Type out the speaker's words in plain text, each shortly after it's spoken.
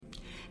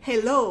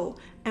Hello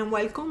and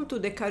welcome to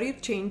the Career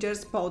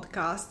Changers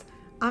podcast.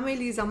 I'm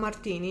Elisa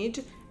Martinez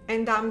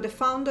and I'm the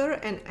founder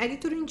and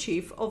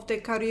editor-in-chief of the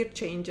Career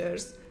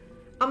Changers.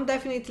 I'm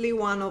definitely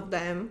one of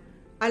them.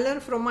 I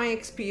learned from my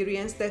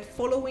experience that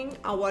following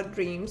our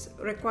dreams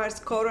requires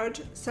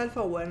courage,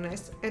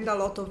 self-awareness, and a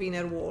lot of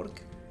inner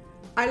work.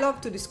 I love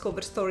to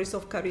discover stories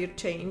of career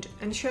change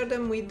and share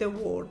them with the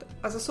world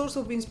as a source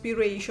of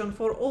inspiration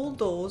for all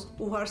those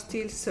who are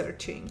still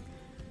searching.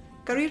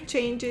 Career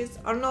changes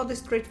are not a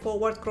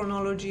straightforward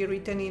chronology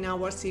written in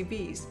our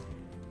CVs,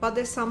 but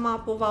the sum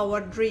up of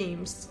our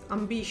dreams,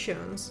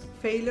 ambitions,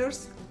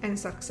 failures, and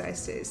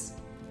successes.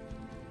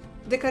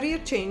 The Career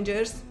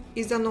Changers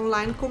is an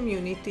online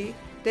community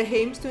that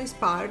aims to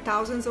inspire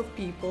thousands of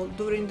people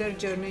during their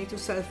journey to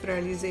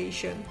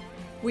self-realization.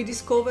 We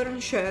discover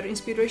and share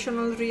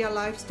inspirational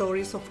real-life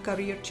stories of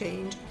career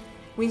change.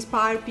 We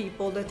inspire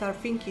people that are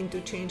thinking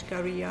to change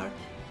career.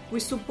 We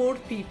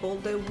support people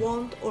that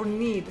want or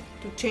need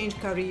to change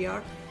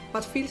career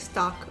but feel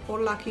stuck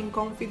or lacking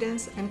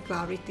confidence and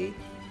clarity.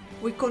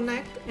 We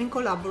connect and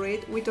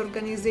collaborate with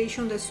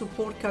organizations that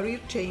support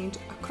career change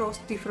across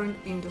different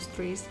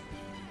industries.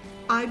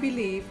 I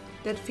believe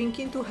that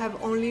thinking to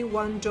have only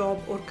one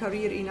job or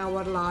career in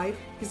our life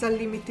is a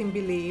limiting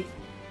belief,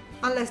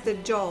 unless the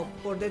job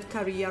or that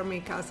career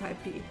make us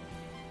happy.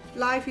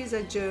 Life is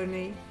a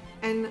journey,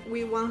 and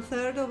with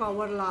 1/3 of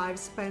our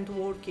lives spent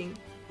working,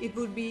 it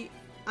would be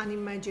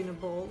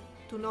unimaginable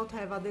to not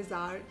have a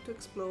desire to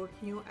explore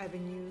new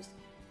avenues.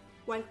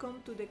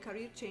 Welcome to the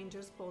Career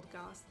Changers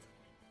podcast.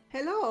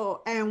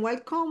 Hello, and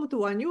welcome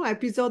to a new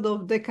episode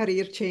of the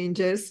Career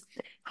Changers.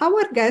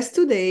 Our guest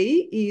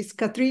today is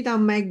Katrina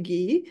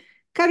McGhee,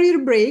 career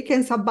break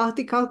and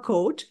sabbatical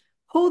coach,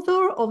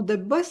 author of the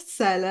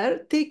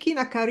bestseller Taking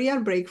a Career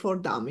Break for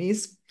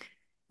Dummies.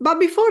 But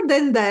before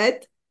then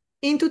that,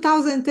 in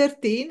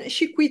 2013,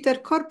 she quit her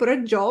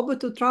corporate job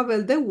to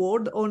travel the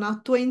world on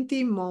a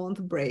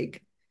 20-month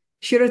break.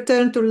 She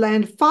returned to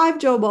land 5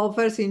 job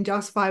offers in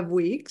just 5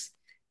 weeks,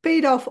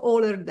 paid off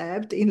all her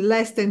debt in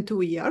less than 2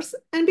 years,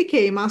 and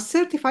became a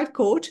certified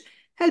coach,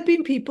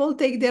 helping people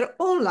take their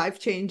own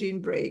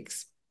life-changing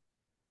breaks.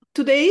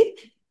 Today,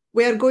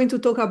 we are going to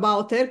talk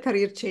about her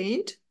career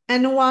change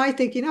and why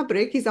taking a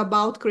break is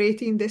about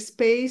creating the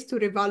space to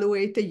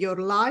reevaluate your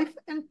life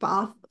and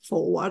path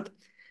forward.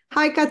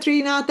 Hi,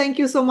 Katrina. Thank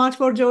you so much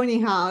for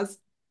joining us.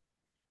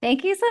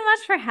 Thank you so much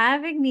for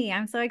having me.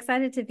 I'm so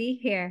excited to be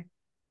here.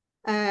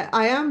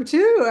 I am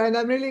too, and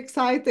I'm really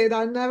excited.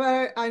 I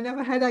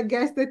never had a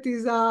guest that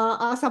is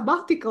a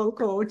sabbatical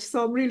coach,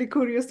 so I'm really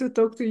curious to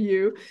talk to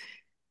you.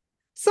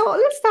 So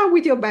let's start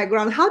with your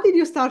background. How did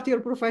you start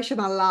your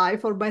professional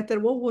life, or better,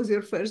 what was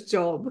your first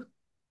job?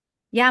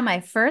 Yeah, my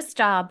first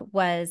job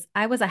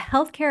I was a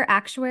healthcare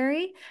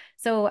actuary.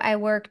 So I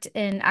worked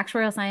in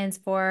actuarial science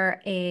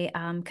for a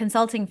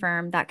consulting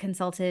firm that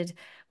consulted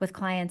with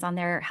clients on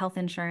their health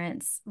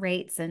insurance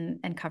rates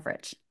and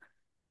coverage.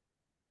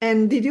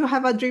 And did you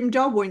have a dream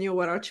job when you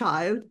were a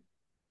child?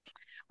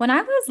 When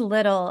I was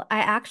little, I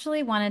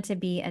actually wanted to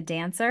be a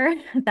dancer.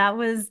 That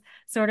was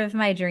sort of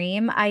my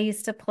dream. I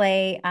used to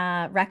play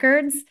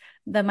records,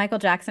 the Michael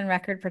Jackson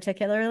record,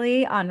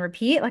 particularly on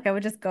repeat. Like I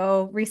would just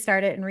go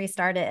restart it,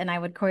 and I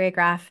would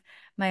choreograph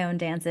my own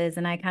dances.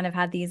 And I kind of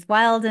had these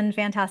wild and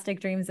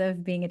fantastic dreams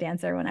of being a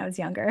dancer when I was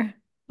younger.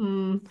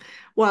 Mm.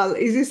 Well,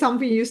 is this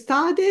something you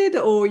studied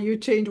or you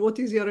changed? What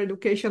is your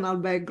educational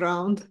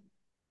background?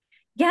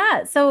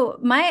 Yeah, so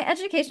my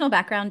educational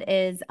background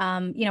is,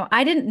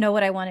 I didn't know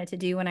what I wanted to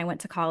do when I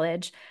went to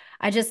college.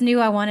 I just knew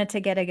I wanted to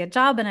get a good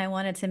job and I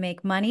wanted to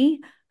make money,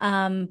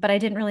 but I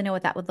didn't really know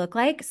what that would look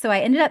like. So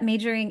I ended up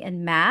majoring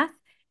in math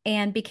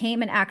and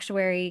became an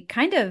actuary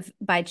kind of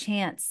by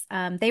chance.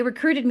 They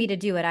recruited me to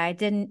do it. I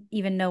didn't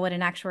even know what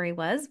an actuary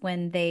was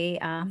when they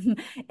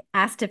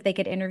asked if they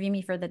could interview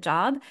me for the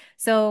job.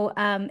 So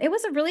it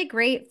was a really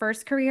great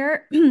first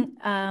career.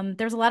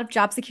 There's a lot of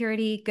job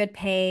security, good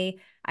pay.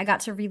 I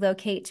got to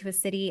relocate to a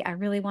city I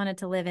really wanted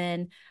to live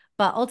in.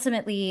 But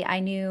ultimately,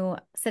 I knew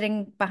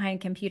sitting behind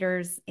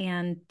computers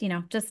and,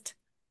 just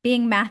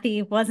being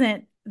mathy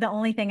wasn't the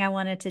only thing I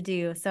wanted to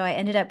do. So I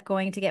ended up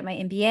going to get my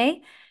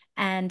MBA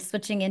and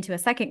switching into a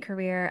second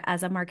career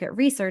as a market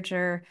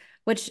researcher,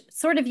 which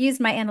sort of used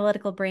my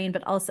analytical brain,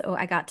 but also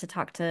I got to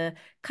talk to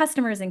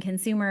customers and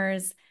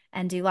consumers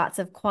and do lots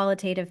of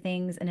qualitative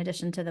things in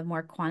addition to the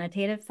more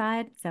quantitative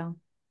side. So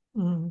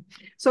Mm.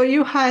 So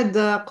you had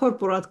a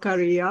corporate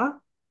career.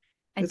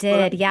 I That's what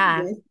I did,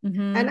 yeah. guess.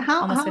 And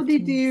how Almost how 15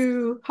 did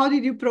years.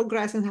 you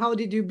progress and how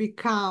did you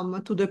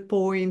become to the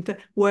point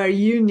where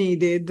you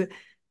needed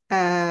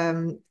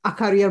a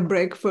career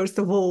break first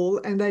of all,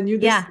 and then you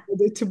Yeah.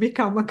 decided to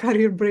become a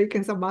career break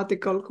and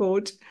sabbatical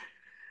coach?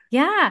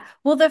 Yeah.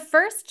 Well, the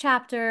first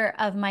chapter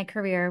of my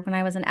career when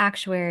I was an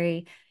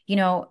actuary,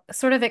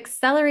 sort of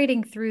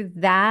accelerating through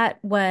that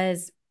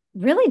was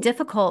really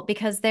difficult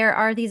because there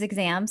are these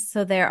exams.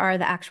 So there are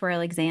the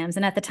actuarial exams.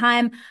 And at the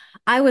time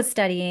I was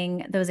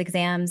studying those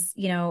exams,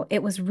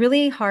 it was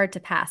really hard to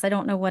pass. I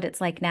don't know what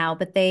it's like now,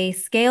 but they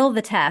scale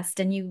the test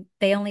and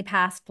they only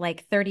passed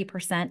like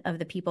 30% of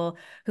the people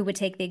who would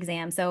take the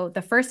exam. So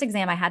the first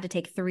exam I had to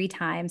take 3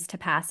 times to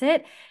pass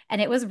it.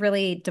 And it was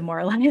really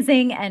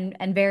demoralizing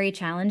and very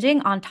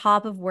challenging on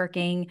top of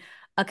working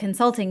a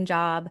consulting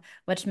job,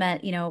 which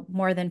meant,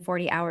 more than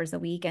 40 hours a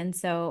week. And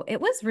so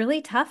it was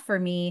really tough for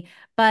me,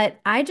 but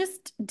I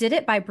just did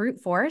it by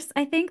brute force.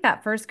 I think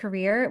that first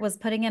career was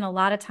putting in a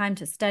lot of time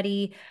to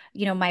study.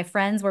 My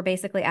friends were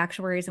basically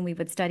actuaries and we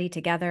would study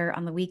together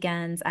on the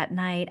weekends at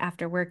night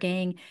after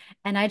working.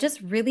 And I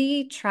just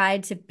really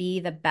tried to be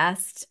the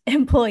best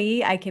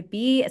employee I could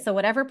be. So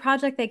whatever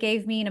project they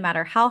gave me, no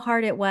matter how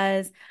hard it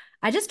was,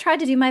 I just tried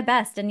to do my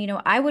best. And,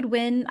 I would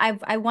win.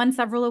 I won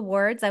several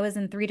awards. I was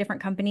in 3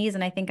 different companies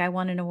and I think I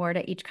won an award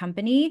at each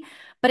company.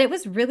 But it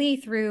was really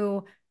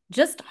through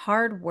just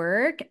hard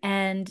work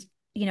and,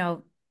 you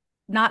know,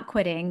 not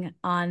quitting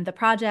on the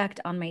project,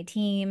 on my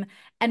team.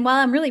 And while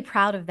I'm really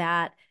proud of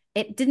that,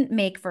 it didn't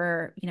make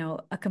for,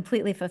 a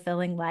completely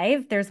fulfilling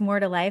life. There's more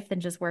to life than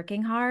just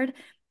working hard.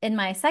 In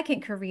my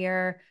second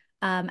career,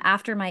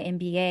 after my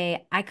MBA,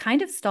 I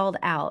kind of stalled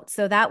out.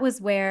 So that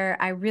was where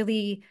I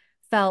really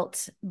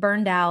felt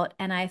burned out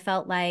and I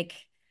felt like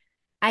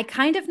I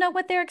kind of know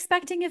what they're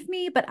expecting of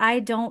me, but I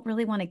don't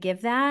really want to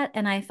give that.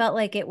 And I felt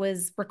like it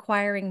was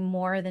requiring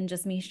more than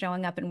just me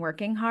showing up and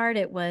working hard.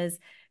 It was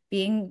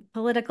being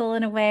political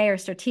in a way or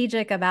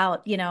strategic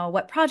about,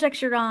 what projects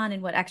you're on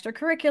and what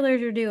extracurriculars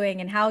you're doing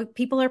and how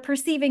people are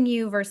perceiving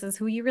you versus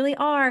who you really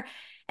are.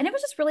 And it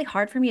was just really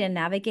hard for me to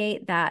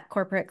navigate that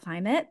corporate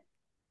climate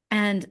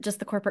and just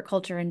the corporate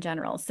culture in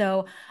general.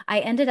 So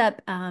I ended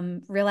up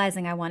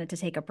realizing I wanted to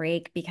take a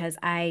break because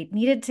I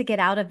needed to get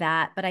out of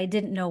that, but I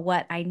didn't know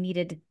what I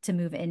needed to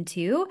move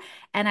into.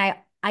 And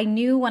I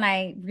knew when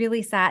I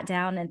really sat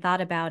down and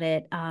thought about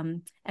it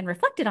and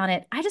reflected on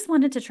it, I just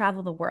wanted to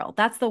travel the world.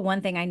 That's the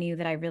one thing I knew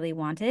that I really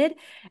wanted.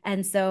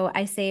 And so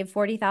I saved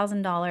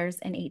 $40,000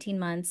 in 18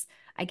 months.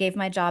 I gave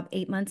my job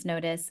 8 months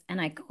notice and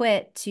I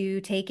quit to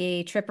take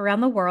a trip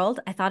around the world.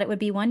 I thought it would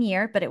be 1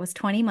 year, but it was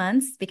 20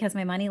 months because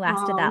my money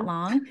lasted that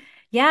Wow. long.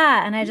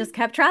 Yeah. And I just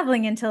kept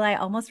traveling until I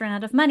almost ran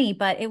out of money,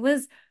 but it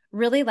was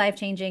really life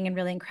changing and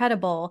really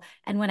incredible.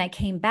 And when I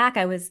came back,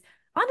 I was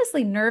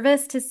honestly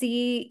nervous to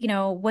see,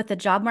 what the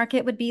job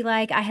market would be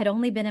like. I had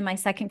only been in my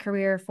second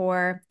career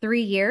for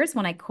 3 years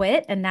when I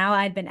quit, and now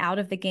I'd been out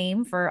of the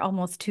game for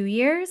almost 2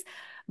 years.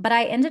 But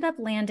I ended up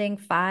landing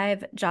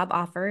 5 job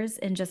offers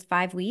in just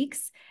 5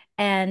 weeks.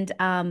 And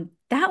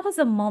that was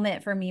a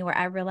moment for me where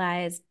I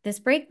realized this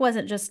break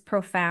wasn't just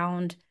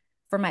profound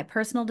for my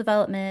personal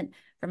development,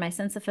 for my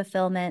sense of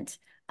fulfillment,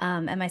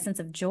 and my sense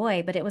of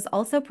joy, but it was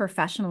also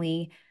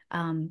professionally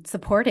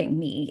supporting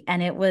me.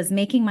 And it was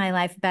making my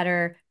life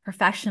better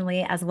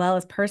professionally as well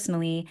as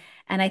personally.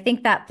 And I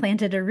think that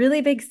planted a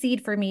really big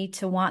seed for me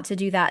to want to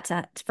do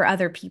that for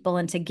other people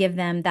and to give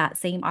them that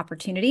same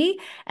opportunity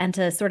and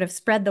to sort of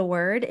spread the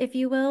word, if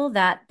you will,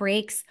 that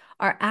breaks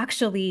are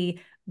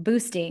actually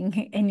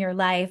boosting in your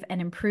life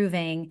and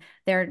improving.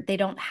 They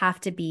don't have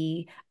to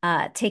be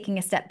taking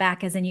a step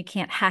back as in you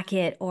can't hack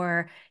it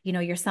or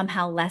you're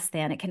somehow less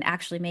than. It can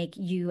actually make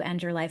you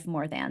and your life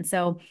more than.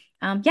 So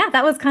yeah,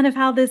 that was kind of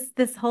how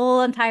this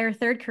whole entire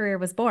third career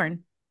was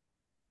born.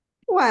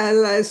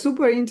 Well, a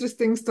super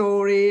interesting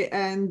story.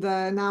 And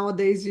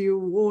nowadays, you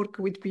work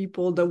with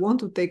people that want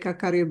to take a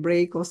career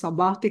break or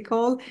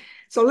sabbatical.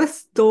 So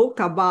let's talk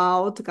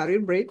about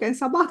career break and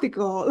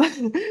sabbatical.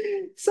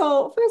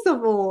 So, first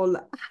of all,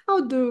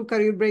 how do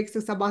career breaks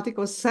and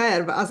sabbaticals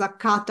serve as a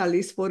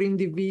catalyst for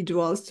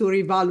individuals to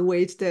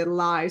reevaluate their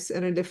lives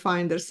and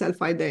redefine their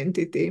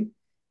self-identity?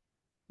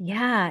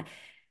 Yeah,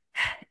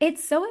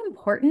 it's so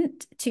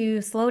important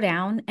to slow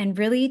down and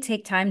really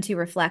take time to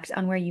reflect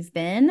on where you've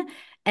been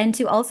and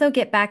to also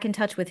get back in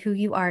touch with who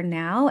you are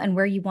now and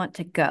where you want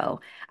to go.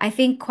 I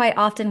think quite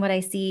often what I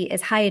see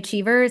is high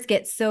achievers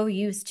get so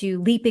used to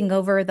leaping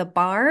over the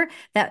bar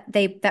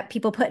that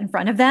people put in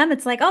front of them.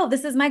 It's like, "Oh,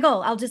 this is my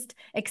goal. I'll just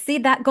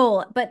exceed that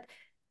goal." But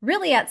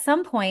really at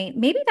some point,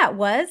 maybe that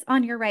was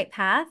on your right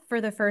path for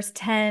the first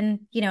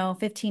 10,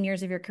 15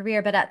 years of your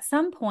career, but at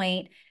some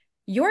point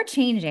you're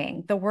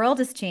changing, the world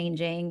is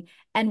changing,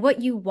 and what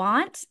you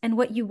want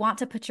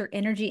to put your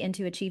energy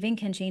into achieving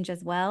can change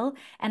as well.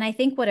 And I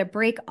think what a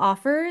break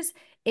offers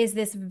is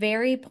this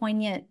very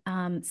poignant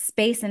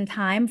space and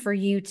time for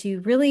you to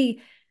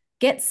really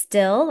get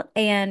still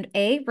and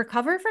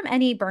recover from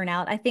any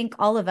burnout. I think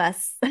all of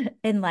us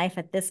in life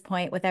at this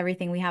point, with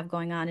everything we have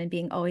going on and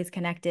being always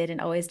connected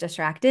and always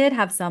distracted,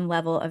 have some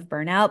level of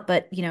burnout.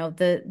 But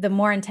the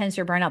more intense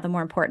your burnout, the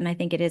more important I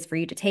think it is for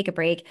you to take a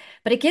break.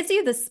 But it gives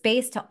you the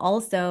space to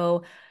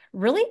also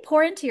really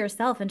pour into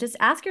yourself and just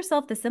ask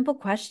yourself the simple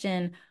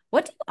question,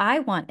 what do I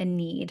want and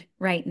need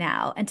right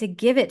now? And to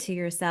give it to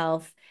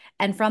yourself.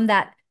 And from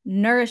that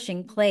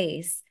nourishing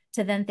place,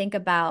 to then think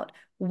about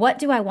what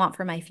do I want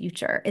for my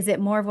future? Is it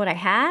more of what I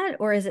had,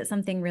 or is it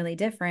something really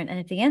different?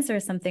 And if the answer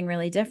is something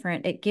really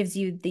different, it gives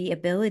you the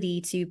ability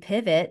to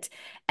pivot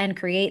and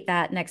create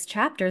that next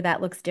chapter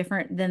that looks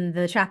different than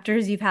the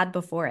chapters you've had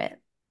before it.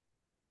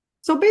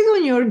 So, based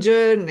on your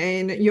journey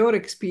and your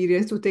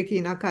experience to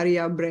taking a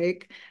career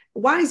break,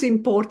 why is it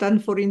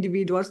important for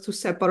individuals to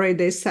separate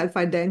their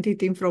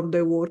self-identity from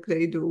the work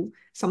they do?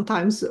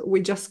 Sometimes we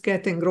just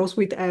get engrossed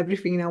with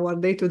everything in our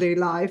day-to-day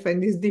life,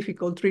 and it's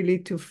difficult really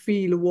to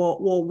feel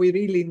what we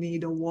really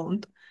need or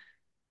want.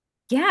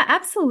 Yeah,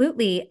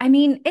 absolutely. I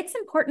mean, it's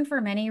important for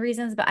many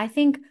reasons, but I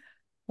think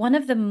one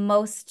of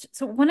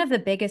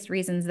the biggest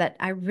reasons that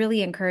I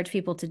really encourage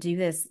people to do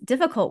this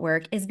difficult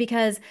work is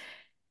because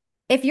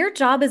if your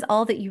job is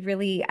all that you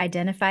really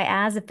identify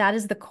as, if that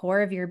is the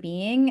core of your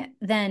being,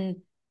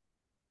 then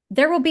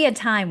there will be a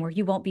time where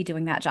you won't be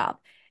doing that job.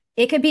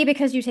 It could be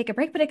because you take a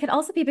break, but it could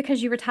also be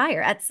because you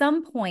retire. At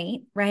some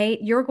point, right,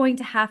 you're going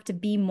to have to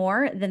be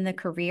more than the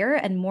career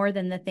and more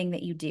than the thing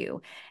that you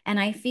do. And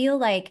I feel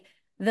like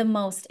the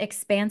most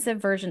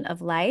expansive version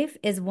of life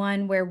is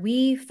one where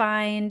we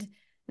find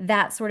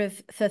that sort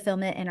of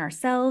fulfillment in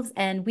ourselves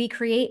and we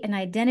create an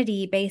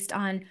identity based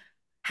on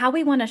how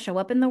we want to show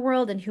up in the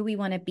world and who we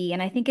want to be.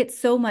 And I think it's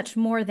so much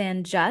more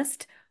than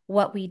just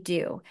what we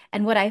do.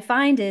 And what I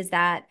find is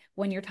that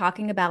when you're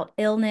talking about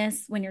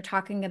illness, when you're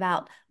talking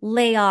about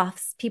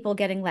layoffs, people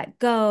getting let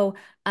go,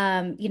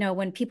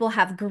 when people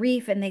have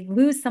grief and they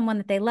lose someone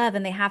that they love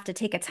and they have to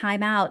take a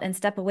time out and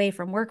step away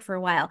from work for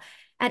a while,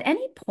 at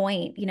any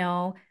point,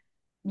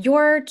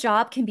 your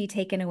job can be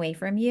taken away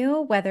from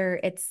you, whether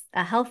it's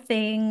a health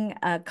thing,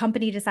 a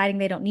company deciding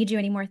they don't need you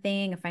anymore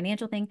thing, a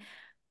financial thing.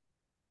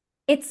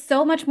 It's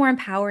so much more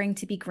empowering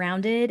to be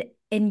grounded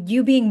in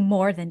you being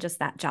more than just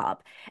that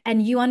job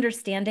and you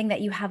understanding that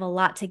you have a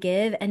lot to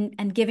give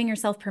and giving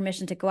yourself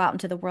permission to go out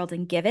into the world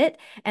and give it.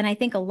 And I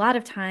think a lot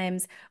of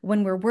times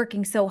when we're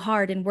working so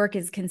hard and work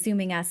is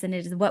consuming us and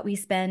it is what we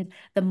spend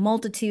the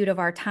multitude of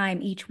our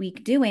time each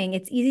week doing,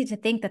 it's easy to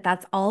think that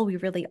that's all we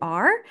really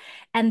are.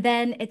 And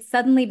then it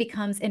suddenly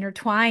becomes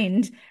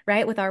intertwined,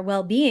 right, with our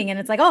well-being. And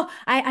it's like, oh,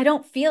 I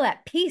don't feel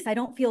at peace. I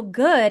don't feel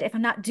good if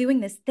I'm not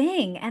doing this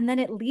thing. And then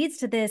it leads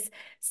to this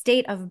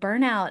state of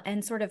burnout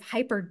and sort of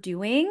hyper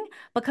doing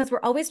because we're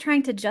always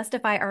trying to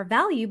justify our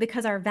value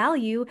because our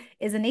value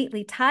is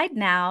innately tied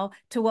now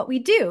to what we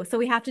do. So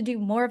we have to do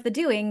more of the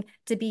doing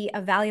to be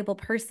a valuable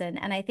person.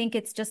 And I think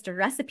it's just a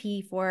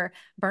recipe for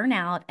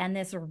burnout and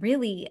this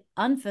really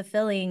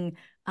unfulfilling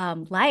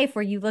life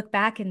where you look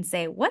back and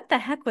say, what the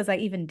heck was I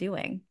even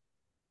doing?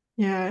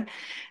 Yeah,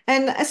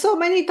 and so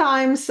many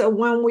times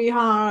when we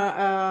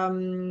are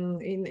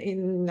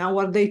in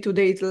our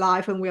day-to-day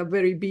life and we are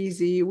very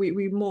busy,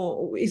 we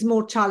more it's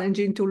more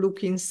challenging to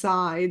look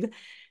inside.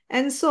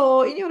 And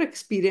so, in your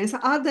experience,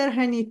 are there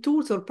any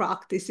tools or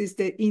practices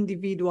that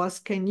individuals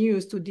can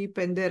use to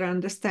deepen their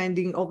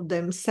understanding of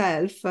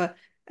themselves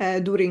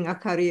during a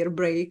career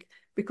break?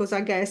 Because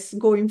I guess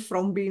going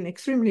from being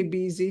extremely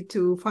busy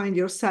to find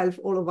yourself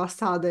all of a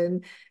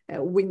sudden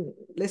with,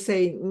 let's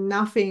say,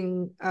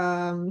 nothing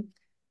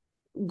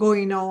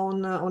going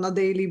on a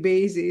daily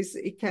basis,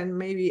 it can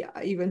maybe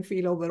even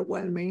feel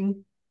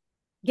overwhelming.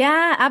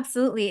 Yeah,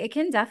 absolutely. It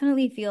can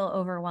definitely feel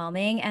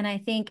overwhelming. And I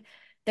think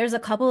there's a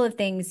couple of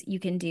things you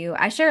can do.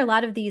 I share a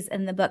lot of these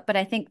in the book, but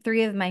I think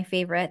three of my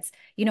favorites,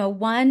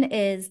 one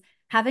is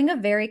having a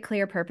very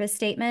clear purpose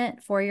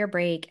statement for your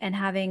break and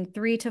having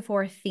 3 to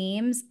 4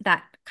 themes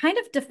that kind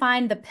of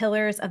define the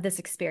pillars of this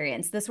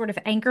experience, the sort of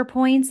anchor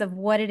points of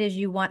what it is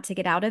you want to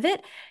get out of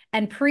it,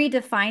 and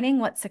predefining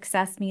what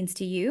success means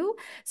to you.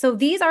 So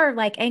these are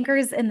like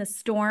anchors in the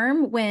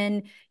storm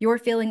when you're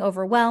feeling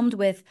overwhelmed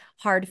with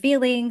hard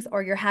feelings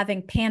or you're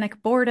having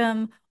panic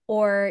boredom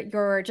or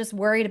you're just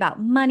worried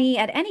about money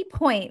at any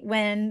point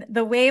when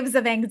the waves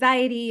of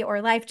anxiety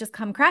or life just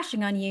come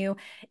crashing on you,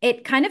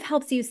 it kind of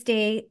helps you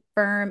stay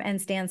firm and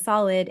stand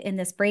solid in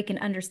this break and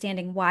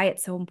understanding why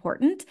it's so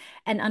important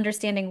and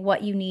understanding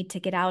what you need to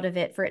get out of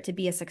it for it to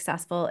be a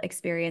successful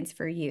experience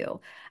for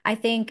you. I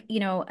think,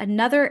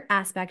 another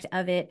aspect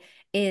of it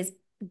is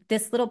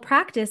this little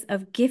practice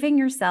of giving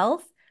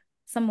yourself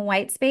some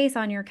white space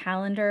on your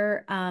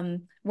calendar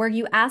where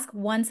you ask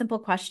one simple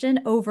question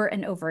over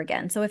and over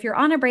again. So if you're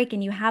on a break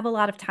and you have a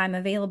lot of time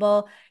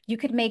available, you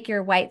could make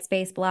your white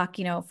space block,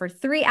 for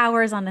 3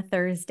 hours on a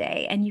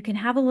Thursday, and you can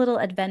have a little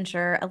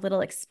adventure, a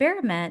little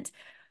experiment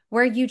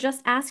where you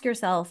just ask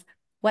yourself,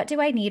 what do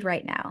I need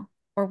right now?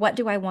 Or what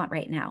do I want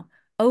right now?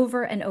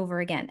 Over and over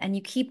again. And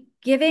you keep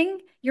giving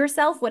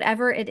yourself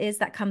whatever it is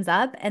that comes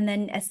up. And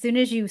then as soon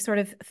as you sort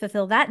of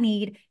fulfill that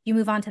need, you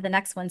move on to the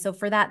next one. So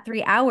for that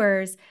 3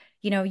 hours,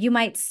 you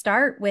might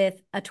start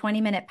with a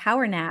 20-minute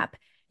power nap.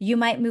 You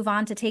might move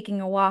on to taking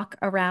a walk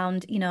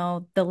around,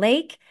 the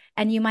lake,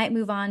 and you might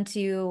move on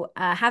to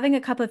having a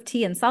cup of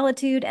tea in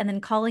solitude and then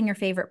calling your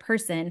favorite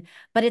person.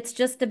 But it's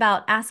just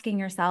about asking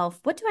yourself,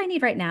 what do I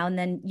need right now? And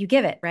then you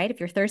give it, right? If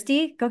you're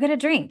thirsty, go get a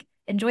drink,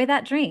 enjoy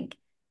that drink,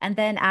 and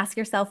then ask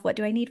yourself, what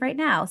do I need right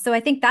now? So I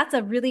think that's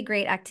a really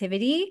great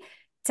activity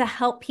to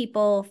help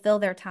people fill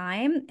their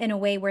time in a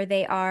way where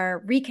they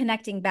are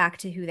reconnecting back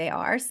to who they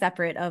are,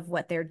 separate of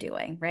what they're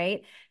doing,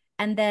 right?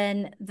 And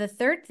then the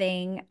third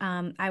thing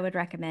I would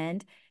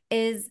recommend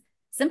is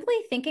simply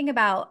thinking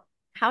about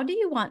how do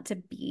you want to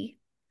be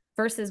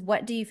versus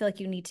what do you feel like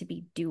you need to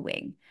be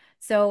doing.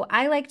 So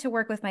I like to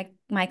work with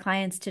my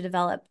clients to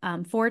develop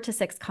 4 to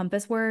 6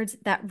 compass words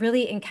that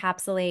really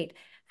encapsulate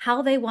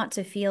how they want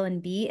to feel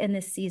and be in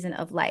this season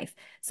of life.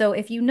 So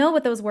if you know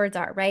what those words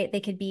are, right?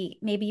 They could be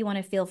maybe you want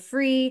to feel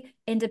free,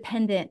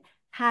 independent,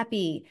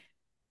 happy,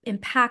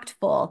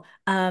 impactful,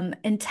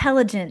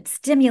 intelligent,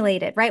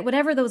 stimulated, right?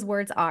 Whatever those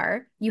words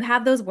are, you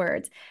have those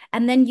words.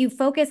 And then you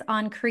focus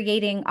on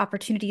creating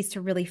opportunities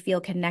to really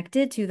feel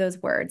connected to those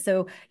words.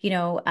 So,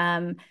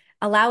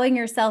 allowing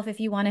yourself, if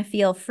you want to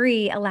feel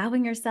free,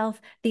 allowing yourself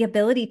the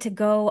ability to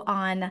go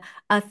on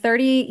a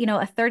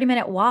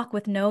 30-minute walk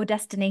with no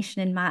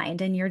destination in mind.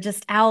 And you're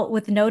just out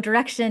with no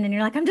direction. And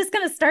you're like, I'm just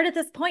going to start at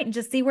this point and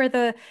just see where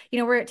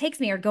it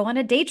takes me, or go on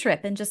a day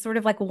trip and just sort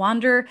of like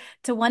wander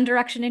to one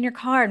direction in your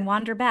car and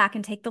wander back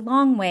and take the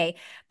long way.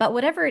 But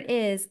whatever it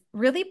is,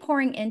 really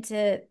pouring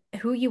into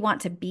who you want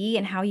to be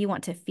and how you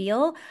want to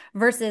feel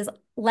versus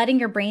letting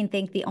your brain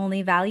think the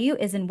only value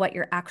is in what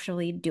you're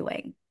actually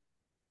doing.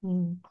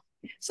 Mm.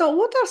 So,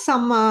 what are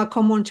some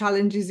common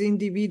challenges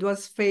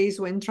individuals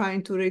face when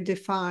trying to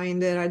redefine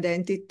their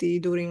identity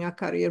during a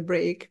career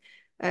break?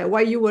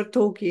 While you were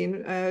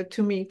talking,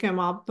 to me came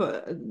up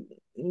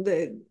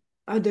the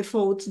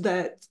thoughts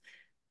that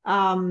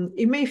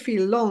it may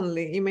feel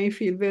lonely. It may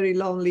feel very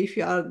lonely if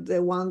you are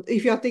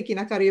if you are taking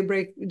a career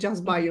break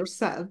just by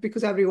yourself,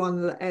 because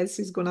everyone else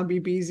is going to be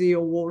busy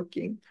or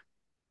working.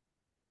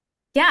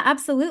 Yeah,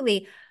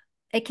 absolutely.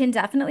 It can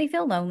definitely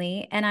feel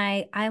lonely. And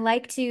I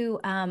like to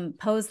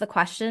pose the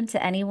question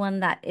to anyone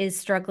that is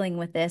struggling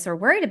with this or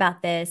worried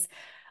about this.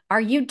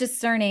 Are you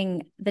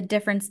discerning the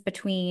difference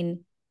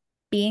between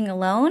being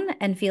alone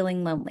and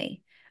feeling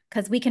lonely?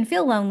 Because we can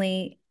feel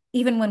lonely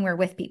even when we're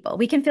with people.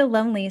 We can feel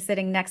lonely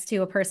sitting next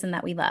to a person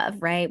that we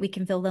love, right? We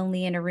can feel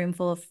lonely in a room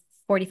full of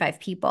 45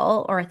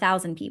 people or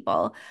 1,000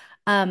 people.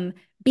 Um,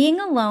 Being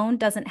alone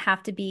doesn't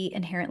have to be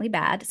inherently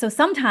bad. So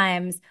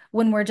sometimes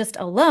when we're just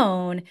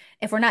alone,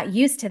 if we're not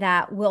used to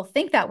that, we'll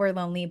think that we're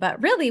lonely,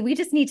 but really we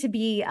just need to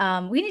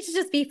we need to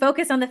just be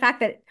focused on the fact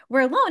that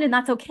we're alone and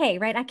that's okay,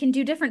 right? I can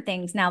do different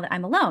things now that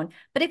I'm alone.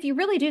 But if you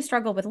really do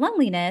struggle with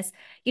loneliness,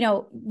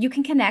 you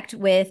can connect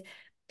with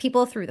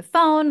people through the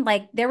phone.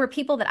 Like there were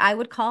people that I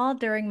would call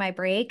during my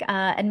break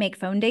and make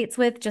phone dates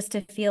with just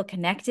to feel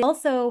connected.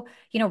 Also,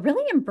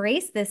 really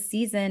embrace this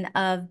season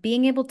of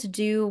being able to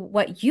do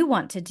what you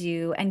want to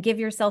do and give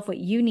yourself what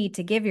you need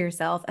to give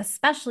yourself,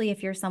 especially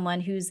if you're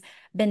someone who's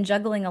been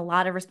juggling a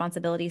lot of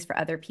responsibilities for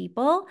other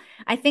people.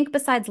 I think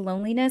besides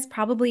loneliness,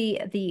 probably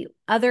the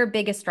other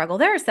biggest struggle,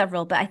 there are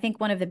several, but I think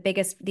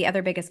the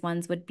other biggest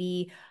ones would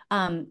be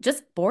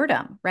just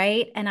boredom,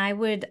 right? And I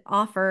would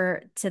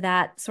offer to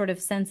that sort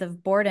of sense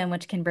of boredom,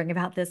 which can bring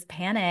about this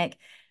panic.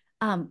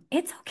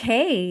 It's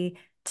okay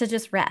to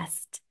just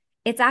rest.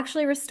 It's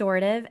actually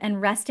restorative,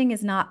 and resting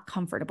is not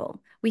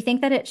comfortable. We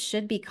think that it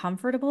should be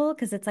comfortable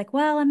because it's like,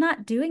 well, I'm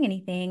not doing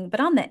anything, but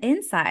on the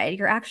inside,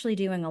 you're actually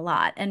doing a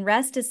lot. And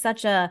rest is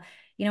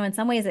in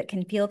some ways it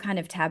can feel kind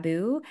of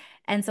taboo.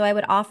 And so I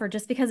would offer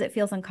just because it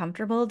feels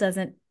uncomfortable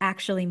doesn't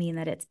actually mean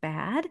that it's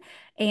bad.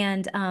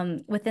 And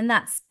within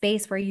that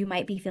space where you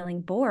might be feeling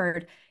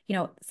bored,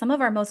 some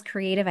of our most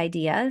creative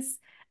ideas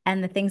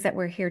and the things that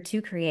we're here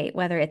to create,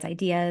 whether it's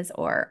ideas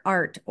or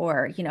art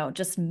or,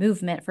 just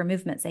movement for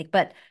movement's sake,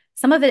 but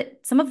some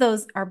of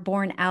those are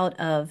born out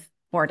of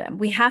boredom.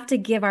 We have to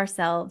give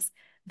ourselves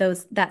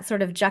that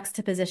sort of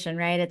juxtaposition,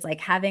 right? It's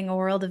like having a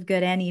world of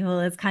good and evil.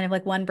 It's kind of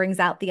like one brings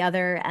out the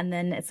other, and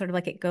then it's sort of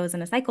like it goes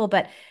in a cycle.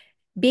 But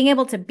being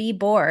able to be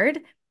bored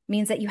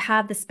means that you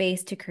have the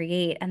space to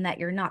create and that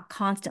you're not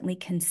constantly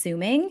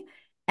consuming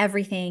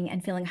everything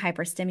and feeling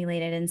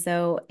hyperstimulated. And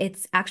so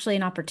it's actually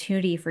an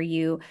opportunity for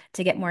you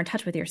to get more in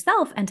touch with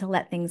yourself and to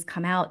let things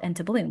come out and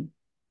to bloom.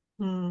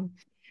 Mm.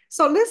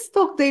 So let's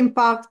talk the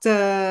impact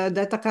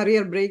that a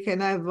career break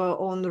can have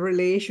on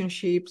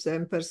relationships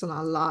and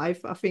personal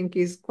life. I think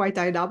is quite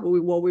tied up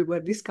with what we were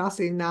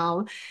discussing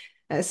now.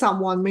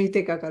 Someone may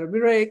take a career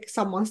break,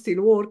 someone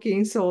still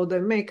working, so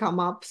there may come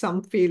up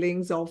some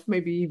feelings of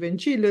maybe even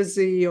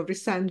jealousy or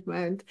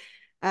resentment.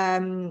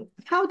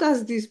 How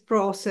does this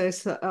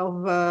process of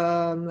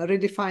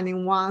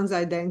redefining one's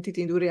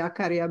identity during a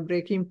career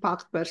break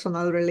impact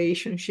personal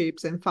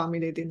relationships and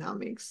family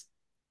dynamics?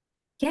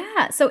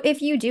 Yeah. So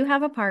if you do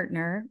have a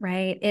partner,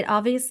 right, it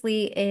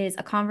obviously is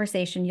a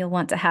conversation you'll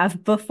want to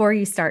have before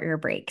you start your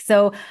break.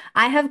 So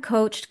I have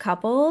coached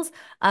couples.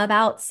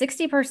 About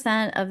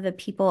 60% of the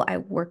people I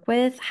work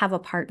with have a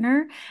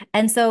partner.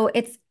 And so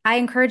I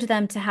encourage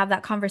them to have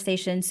that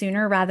conversation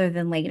sooner rather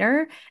than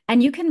later.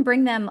 And you can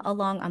bring them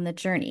along on the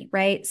journey,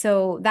 right?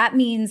 So that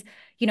means,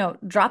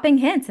 dropping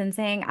hints and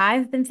saying,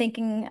 I've been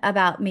thinking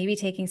about maybe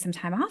taking some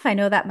time off. I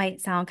know that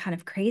might sound kind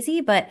of crazy,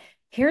 but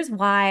here's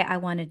why I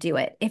want to do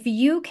it. If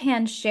you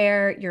can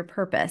share your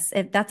purpose,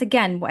 if that's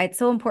again why it's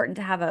so important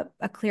to have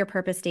a clear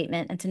purpose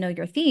statement and to know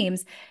your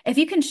themes, if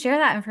you can share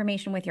that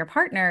information with your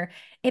partner,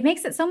 it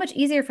makes it so much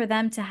easier for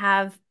them to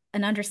have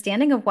an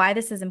understanding of why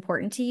this is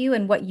important to you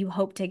and what you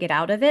hope to get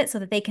out of it so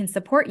that they can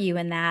support you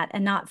in that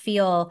and not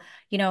feel,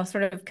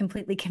 sort of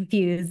completely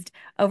confused,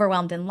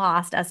 overwhelmed, and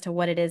lost as to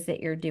what it is that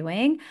you're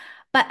doing.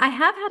 But I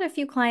have had a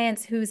few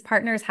clients whose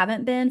partners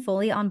haven't been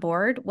fully on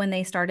board when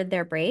they started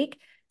their break.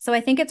 So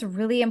I think it's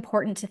really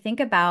important to think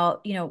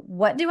about,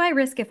 what do I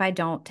risk if I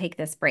don't take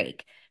this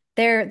break?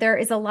 There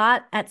is a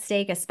lot at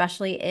stake,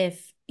 especially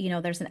if,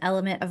 there's an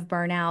element of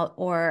burnout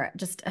or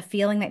just a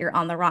feeling that you're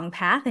on the wrong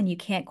path and you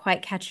can't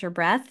quite catch your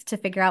breath to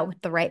figure out what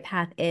the right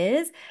path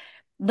is.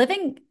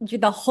 Living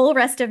the whole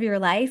rest of your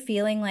life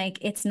feeling like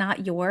it's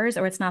not yours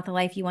or it's not the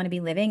life you want to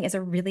be living is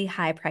a really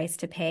high price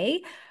to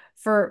pay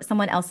for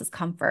someone else's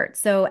comfort.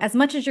 So as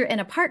much as you're in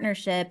a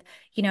partnership,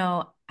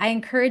 I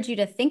encourage you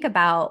to think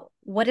about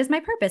what is my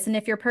purpose? And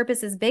if your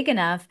purpose is big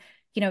enough,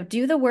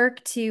 do the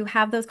work to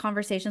have those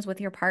conversations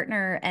with your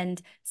partner. And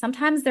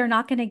sometimes they're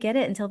not going to get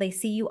it until they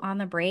see you on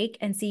the break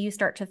and see you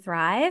start to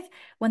thrive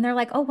when they're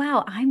like, oh,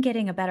 wow, I'm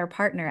getting a better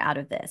partner out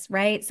of this,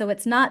 right? So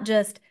it's not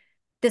just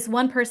this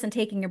one person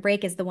taking a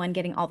break is the one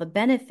getting all the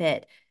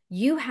benefit.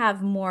 You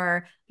have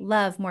more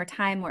love, more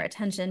time, more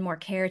attention, more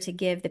care to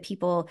give the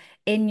people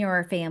in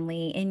your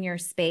family, in your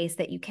space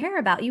that you care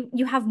about.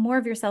 You have more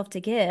of yourself to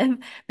give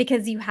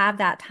because you have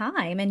that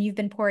time and you've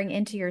been pouring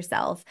into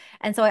yourself.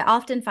 And so I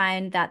often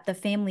find that the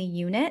family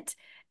unit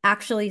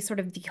actually sort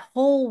of the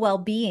whole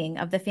well-being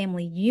of the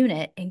family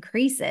unit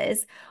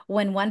increases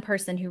when one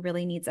person who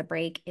really needs a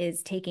break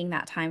is taking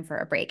that time for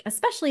a break,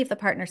 especially if the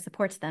partner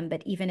supports them,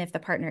 but even if the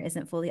partner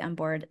isn't fully on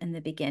board in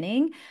the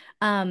beginning.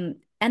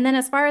 And then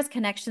as far as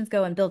connections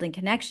go and building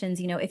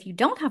connections, if you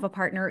don't have a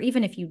partner, or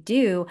even if you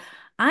do,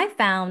 I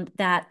found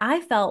that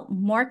I felt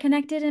more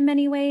connected in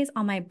many ways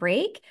on my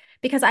break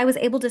because I was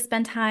able to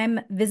spend time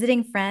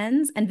visiting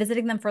friends and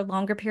visiting them for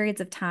longer periods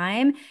of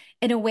time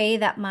in a way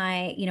that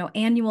my,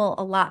 annual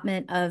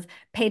allotment of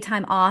paid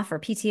time off or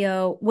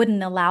PTO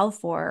wouldn't allow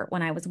for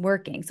when I was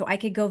working. So I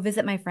could go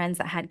visit my friends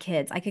that had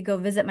kids. I could go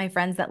visit my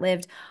friends that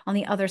lived on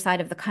the other side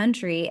of the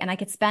country, and I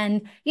could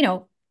spend,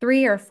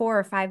 3 or 4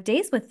 or 5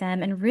 days with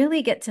them and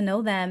really get to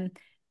know them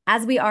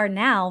as we are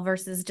now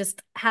versus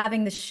just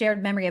having the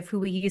shared memory of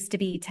who we used to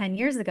be 10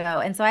 years ago.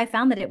 And so I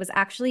found that it was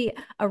actually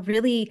a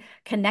really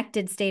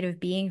connected state of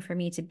being for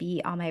me to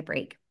be on my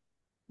break.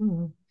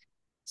 Mhm.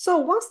 So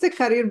once the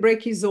career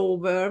break is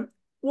over,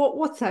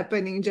 what's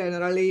happening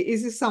generally?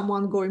 Is it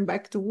someone going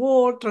back to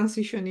work,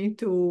 transitioning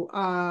to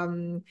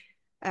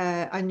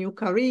a new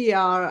career?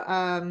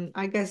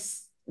 I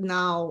guess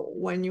now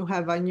when you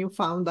have a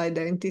newfound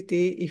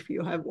identity, if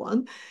you have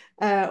one,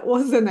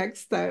 what's the next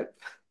step?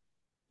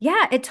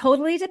 Yeah, it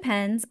totally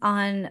depends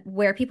on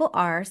where people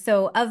are.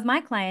 So of my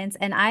clients,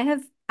 and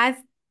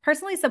I've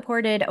personally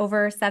supported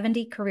over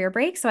 70 career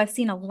breaks. So I've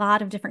seen a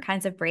lot of different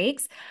kinds of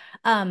breaks.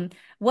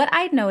 What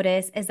I'd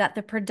notice is that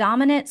the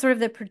predominant, sort of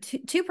the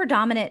two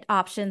predominant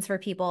options for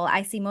people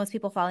I see most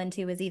people fall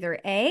into is either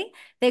A,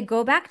 they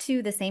go back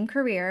to the same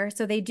career.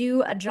 So they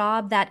do a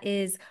job that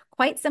is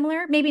quite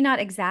similar, maybe not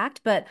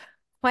exact, but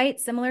quite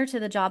similar to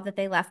the job that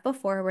they left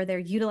before, where they're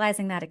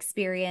utilizing that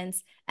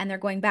experience and they're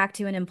going back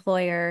to an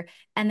employer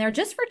and they're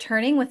just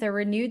returning with a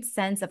renewed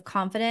sense of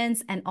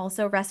confidence and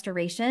also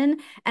restoration.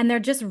 And they're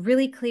just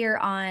really clear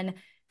on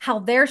how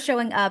they're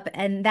showing up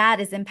and that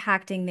is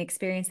impacting the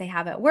experience they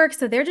have at work.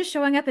 So they're just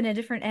showing up in a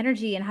different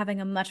energy and having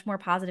a much more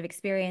positive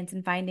experience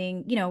and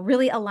finding,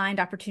 really aligned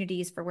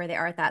opportunities for where they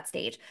are at that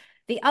stage.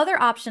 The other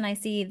option I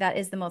see that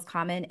is the most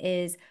common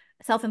is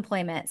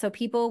self-employment. So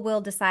people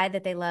will decide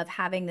that they love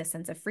having this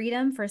sense of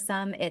freedom. For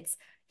some, it's,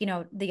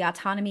 the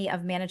autonomy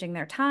of managing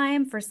their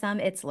time. For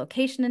some, it's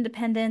location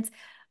independence.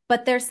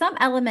 But there's some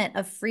element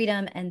of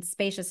freedom and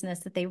spaciousness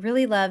that they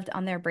really loved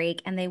on their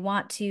break, and they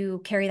want to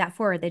carry that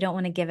forward. They don't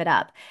want to give it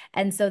up.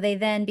 And so they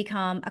then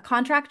become a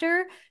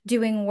contractor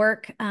doing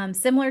work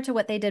similar to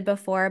what they did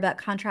before, but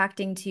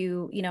contracting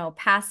to,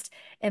 past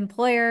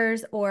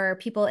employers or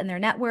people in their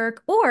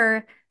network,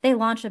 or they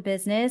launch a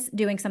business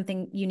doing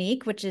something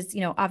unique, which is,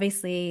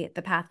 obviously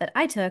the path that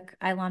I took.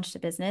 I launched a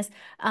business.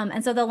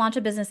 And so they'll launch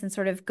a business and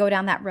sort of go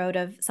down that road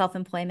of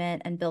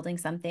self-employment and building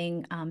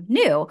something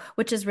new,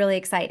 which is really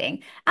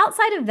exciting.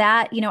 Outside of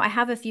that, I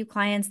have a few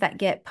clients that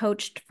get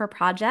poached for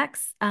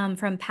projects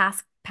from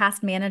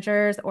past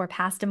managers or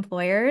past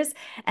employers,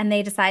 and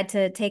they decide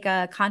to take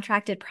a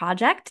contracted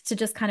project to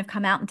just kind of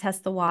come out and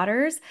test the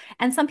waters.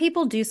 And some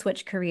people do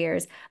switch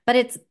careers, but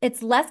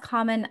it's less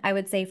common, I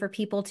would say, for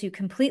people to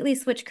completely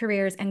switch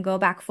careers and go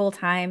back full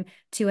time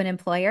to an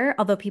employer,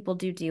 although people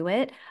do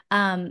it.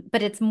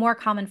 But it's more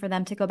common for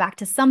them to go back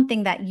to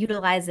something that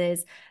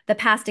utilizes the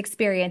past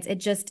experience. It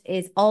just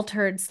is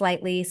altered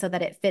slightly so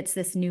that it fits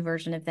this new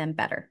version of them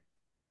better.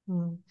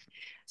 Mm.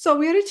 So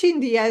we're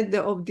reaching the end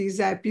of this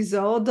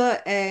episode,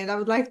 and I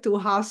would like to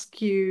ask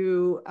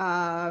you,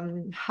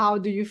 how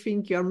do you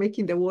think you're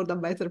making the world a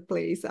better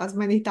place? As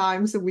many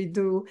times we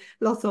do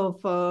lots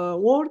of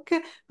work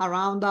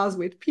around us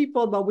with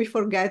people, but we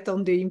forget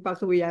on the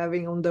impact we're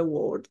having on the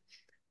world.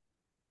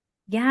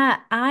 Yeah,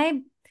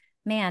 I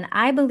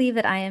believe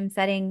that I am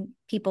setting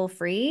people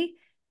free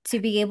to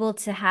be able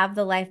to have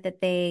the life that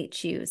they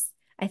choose.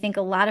 I think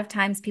a lot of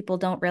times people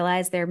don't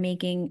realize they're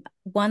making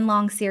one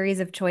long series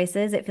of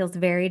choices. It feels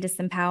very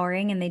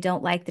disempowering and they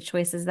don't like the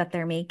choices that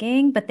they're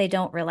making, but they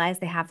don't realize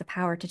they have the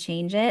power to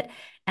change it.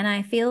 And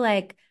I feel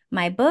like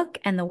my book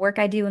and the work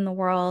I do in the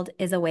world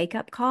is a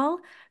wake-up call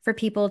for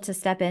people to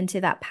step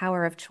into that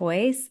power of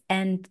choice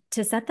and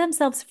to set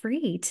themselves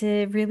free,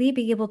 to really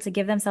be able to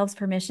give themselves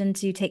permission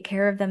to take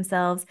care of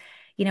themselves,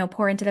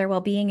 pour into their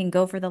well-being and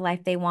go for the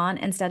life they want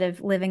instead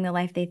of living the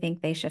life they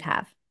think they should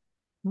have.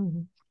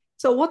 Mhm.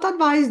 So what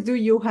advice do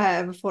you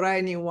have for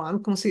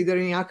anyone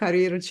considering a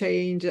career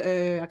change,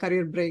 a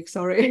career break,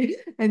 sorry,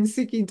 and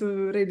seeking to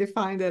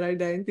redefine their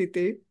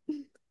identity?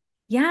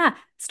 Yeah,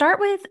 start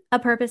with a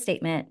purpose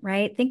statement,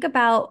 right? Think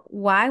about,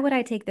 why would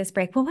I take this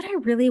break? What would I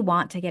really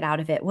want to get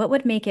out of it? What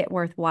would make it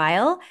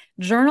worthwhile?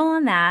 Journal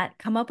on that,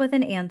 come up with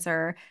an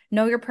answer,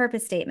 know your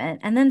purpose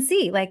statement, and then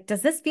see, like,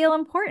 does this feel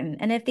important?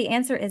 And if the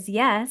answer is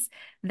yes,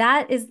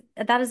 that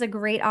is a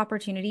great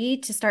opportunity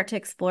to start to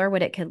explore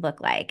what it could look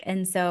like.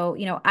 And so,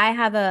 I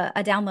have a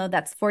download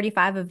that's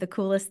 45 of the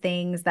coolest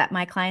things that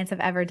my clients have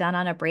ever done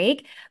on a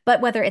break.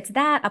 But whether it's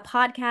that, a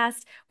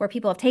podcast where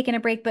people have taken a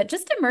break, but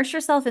just immerse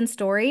yourself in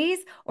stories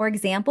or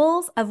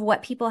examples of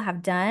what people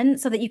have done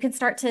so that you can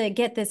start to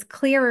get this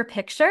clearer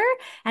picture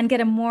and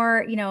get a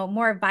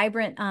more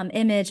vibrant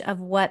image of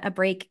what a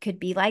break could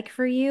be like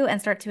for you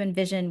and start to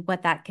envision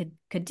what that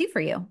could do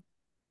for you.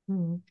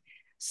 Mm.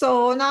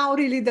 So now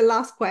really the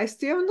last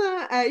question.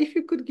 If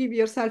you could give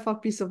yourself a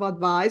piece of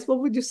advice, what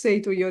would you say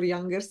to your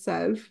younger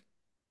self?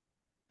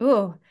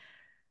 Ooh,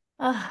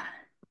 ugh.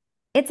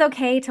 It's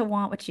okay to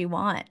want what you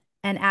want.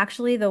 And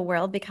actually, the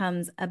world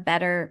becomes a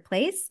better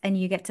place and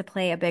you get to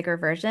play a bigger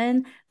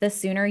version the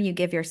sooner you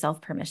give yourself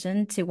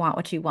permission to want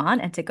what you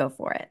want and to go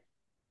for it.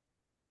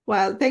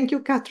 Well, thank you,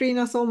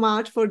 Katrina, so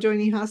much for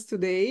joining us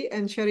today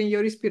and sharing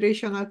your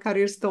inspirational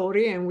career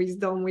story and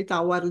wisdom with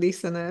our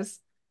listeners.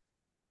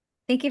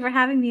 Thank you for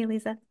having me,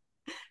 Lisa.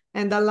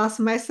 And the last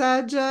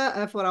message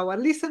for our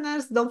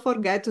listeners, don't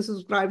forget to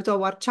subscribe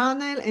to our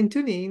channel and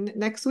tune in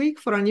next week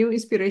for a new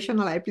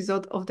inspirational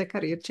episode of the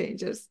Career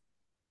Changers.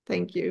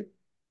 Thank you.